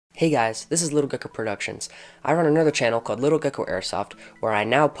Hey guys, this is LittleGeckoProductions. I run another channel called LittleGeckoAirsoft where I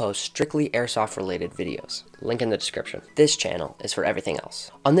now post strictly airsoft related videos. Link in the description. This channel is for everything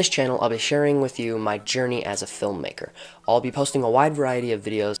else. On this channel, I'll be sharing with you my journey as a filmmaker. I'll be posting a wide variety of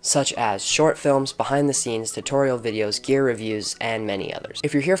videos such as short films, behind the scenes, tutorial videos, gear reviews, and many others.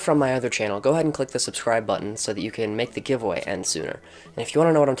 If you're here from my other channel, go ahead and click the subscribe button so that you can make the giveaway end sooner. And if you want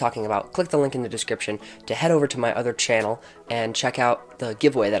to know what I'm talking about, click the link in the description to head over to my other channel and check out the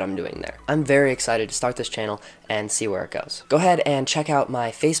giveaway that I'm doing there. I'm very excited to start this channel and see where it goes. Go ahead and check out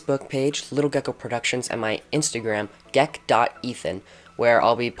my Facebook page, LittleGeckoProductions, and my Instagram, gec.ethan, where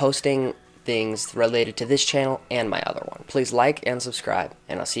I'll be posting things related to this channel and my other one. Please like and subscribe,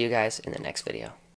 and I'll see you guys in the next video.